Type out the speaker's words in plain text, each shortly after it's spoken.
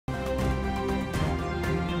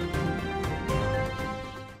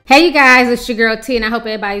Hey you guys, it's your girl T and I hope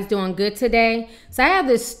everybody's doing good today. So I have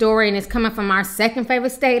this story and it's coming from our second favorite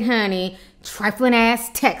state, honey, trifling ass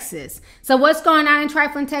Texas. So what's going on in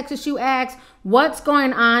Trifling, Texas, you ask? What's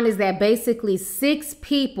going on is that basically 6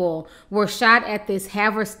 people were shot at this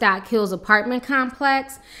Haverstock Hills apartment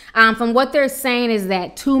complex. From what they're saying is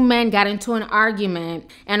that 2 men got into an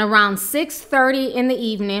argument, and around 6:30 in the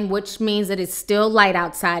evening, which means that it's still light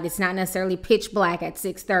outside, it's not necessarily pitch black at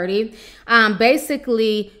 6:30,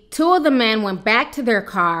 basically 2 of the men went back to their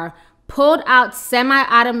car, pulled out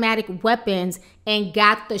semi-automatic weapons, and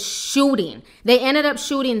got the shooting. They ended up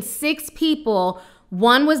shooting 6 people.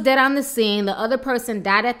 1 was dead on the scene, the other person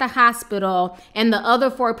died at the hospital, and the other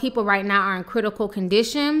 4 people right now are in critical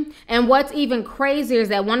condition. And what's even crazier is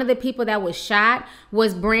that one of the people that was shot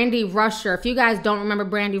was Brandy Rusher. If you guys don't remember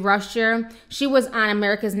Brandy Rusher, she was on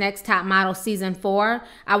America's Next Top Model Season 4.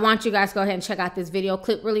 I want you guys to go ahead and check out this video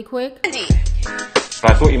clip really quick.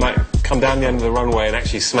 I thought you might come down the end of the runway and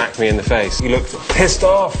actually smack me in the face. You looked pissed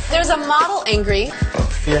off. There's a model angry.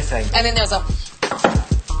 Yes, angry. And then there's a...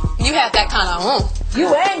 You have that kind of... You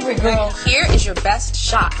angry, girl. Here is your best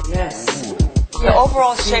shot. Yes. The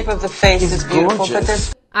overall shape of the face is beautiful, but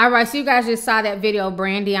there's... All right, so you guys just saw that video of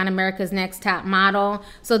Brandy on America's Next Top Model.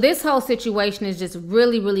 So this whole situation is just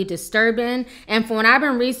really, really disturbing. And from what I've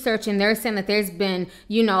been researching, they're saying that there's been,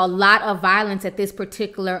 you know, a lot of violence at this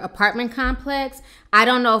particular apartment complex. I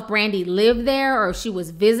don't know if Brandy lived there or if she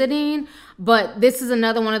was visiting, but this is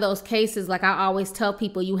another one of those cases, like I always tell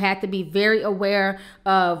people, you have to be very aware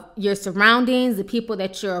of your surroundings, the people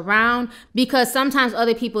that you're around, because sometimes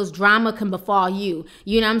other people's drama can befall you.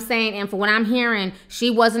 You know what I'm saying? And for what I'm hearing, she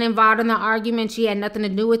wasn't involved in the argument. She had nothing to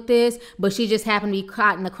do with this, but she just happened to be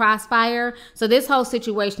caught in the crossfire. So this whole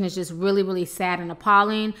situation is just really, really sad and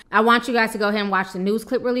appalling. I want you guys to go ahead and watch the news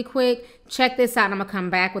clip really quick. Check this out and I'm gonna come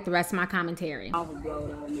back with the rest of my commentary.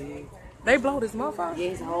 They blow this motherfucker? Yeah,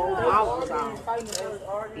 his whole mouth was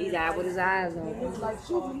off. He died with his eyes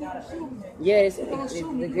open. Yes,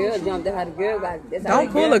 the girl jumped out. The girl got...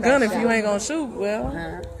 Don't pull a gun if you ain't gonna shoot. Well,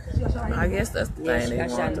 I guess that's the thing. She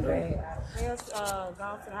got shot in the back. Gone to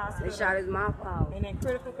the hospital. They shot his mouth out. And in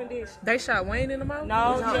critical condition. They shot Wayne in the mouth?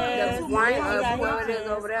 No, That's Wayne, whoever it is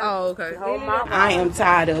over there. Oh, okay. I am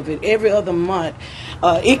tired of it. Every other month,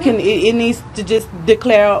 it needs to just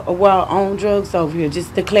declare, well, on drugs over here.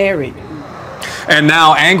 Just declare it. And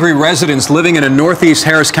now angry residents living in a Northeast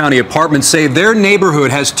Harris County apartment say their neighborhood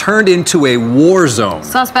has turned into a war zone.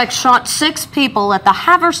 Suspects shot 6 people at the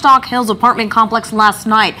Haverstock Hills apartment complex last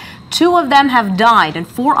night. 2 of them have died and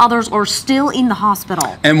 4 others are still in the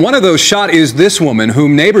hospital. And one of those shot is this woman,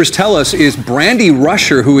 whom neighbors tell us is Brandy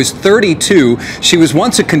Rusher, who is 32. She was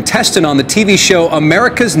once a contestant on the TV show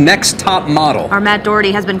America's Next Top Model. Our Matt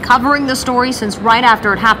Doherty has been covering the story since right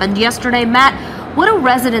after it happened yesterday. Matt, what do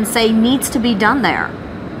residents say needs to be done there?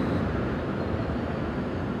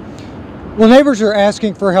 Well, neighbors are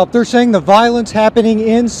asking for help. They're saying the violence happening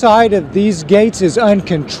inside of these gates is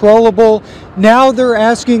uncontrollable. Now they're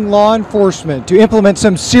asking law enforcement to implement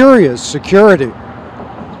some serious security.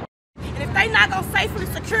 And if they not gonna safely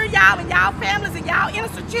secure y'all and y'all families and y'all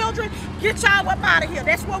innocent children, get y'all up out of here.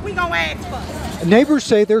 That's what we gonna ask for. Neighbors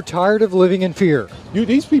say they're tired of living in fear.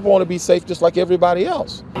 These people want to be safe just like everybody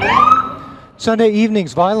else. Sunday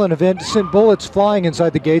evening's violent event sent bullets flying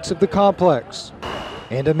inside the gates of the complex.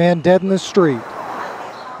 And a man dead in the street.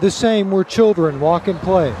 The same where children walk and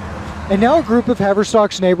play. And now a group of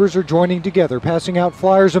Haverstock's neighbors are joining together, passing out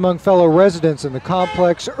flyers among fellow residents in the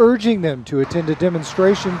complex, urging them to attend a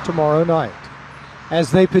demonstration tomorrow night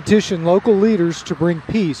as they petition local leaders to bring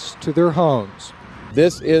peace to their homes.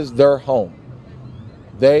 This is their home.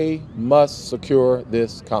 They must secure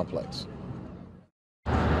this complex.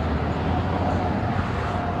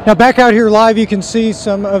 Now back out here live, you can see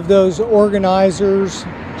some of those organizers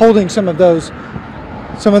holding some of those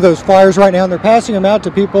flyers right now, and they're passing them out to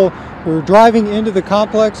people who are driving into the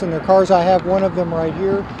complex in their cars. I have one of them right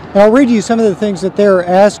here. And I'll read you some of the things that they're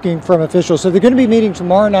asking from officials. So they're going to be meeting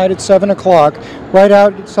tomorrow night at 7 o'clock right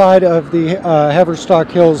outside of the Haverstock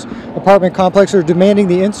Hills apartment complex. They're demanding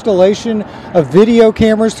the installation of video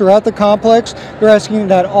cameras throughout the complex. They're asking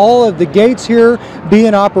that all of the gates here be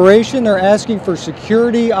in operation. They're asking for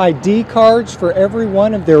security ID cards for every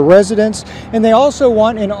one of their residents. And they also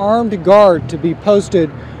want an armed guard to be posted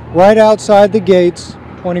right outside the gates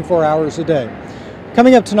 24 hours a day.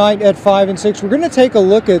 Coming up tonight at 5 and 6, we're going to take a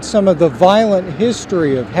look at some of the violent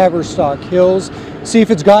history of Haverstock Hills, see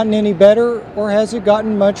if it's gotten any better or has it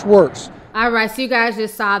gotten much worse. All right, so you guys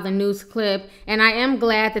just saw the news clip, and I am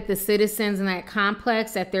glad that the citizens in that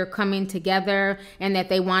complex, that they're coming together and that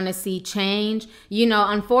they want to see change. You know,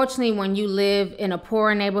 unfortunately, when you live in a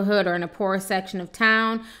poor neighborhood or in a poor section of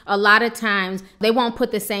town, a lot of times they won't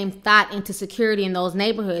put the same thought into security in those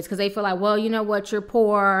neighborhoods because they feel like, well, you know what, you're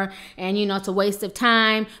poor and, you know, it's a waste of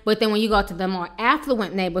time. But then when you go to the more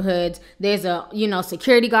affluent neighborhoods, there's a, you know,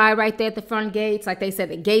 security guard right there at the front gates. Like they said,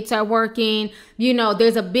 the gates are working. You know,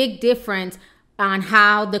 there's a big difference on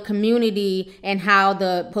how the community and how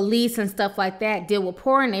the police and stuff like that deal with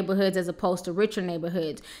poorer neighborhoods as opposed to richer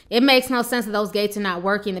neighborhoods. It makes no sense that those gates are not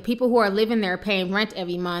working. The people who are living there are paying rent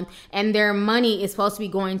every month, and their money is supposed to be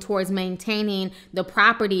going towards maintaining the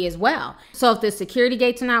property as well. So if the security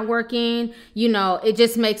gates are not working, you know, it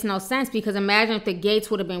just makes no sense, because imagine if the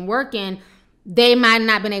gates would have been working, they might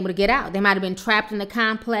not have been able to get out. They might have been trapped in the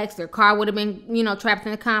complex. Their car would have been, you know, trapped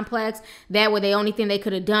in the complex. That way, the only thing they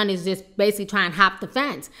could have done is just basically try and hop the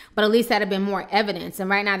fence. But at least that'd have been more evidence.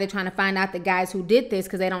 And right now, they're trying to find out the guys who did this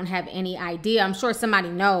because they don't have any idea. I'm sure somebody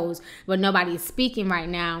knows, but nobody is speaking right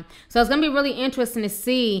now. So it's going to be really interesting to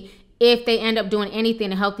see if they end up doing anything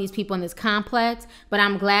to help these people in this complex. But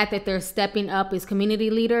I'm glad that they're stepping up as community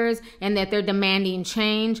leaders and that they're demanding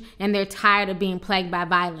change, and they're tired of being plagued by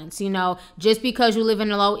violence. You know, just because you live in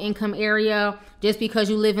a low income area, just because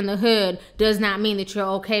you live in the hood, does not mean that you're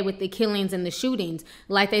okay with the killings and the shootings.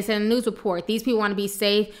 Like they said in the news report, these people want to be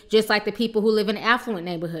safe just like the people who live in affluent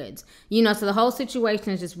neighborhoods. You know, so the whole situation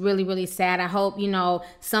is just really, really sad. I hope, you know,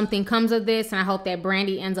 something comes of this, and I hope that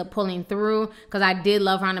Brandy ends up pulling through, because I did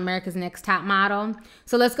love her on America's Next Top Model.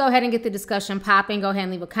 So let's go ahead and get the discussion popping. Go ahead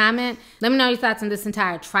and leave a comment. Let me know your thoughts on this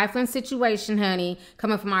entire trifling situation, honey,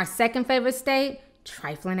 coming from our second favorite state,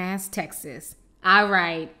 trifling ass Texas. All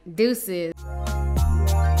right, deuces.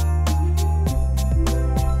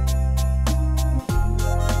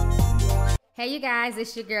 Hey you guys,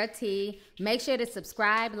 it's your girl T. Make sure to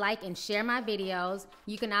subscribe, like, and share my videos.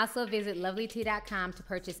 You can also visit lovelyt.com to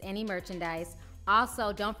purchase any merchandise.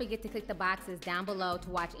 Also, don't forget to click the boxes down below to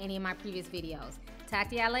watch any of my previous videos. Talk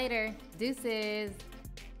to y'all later. Deuces.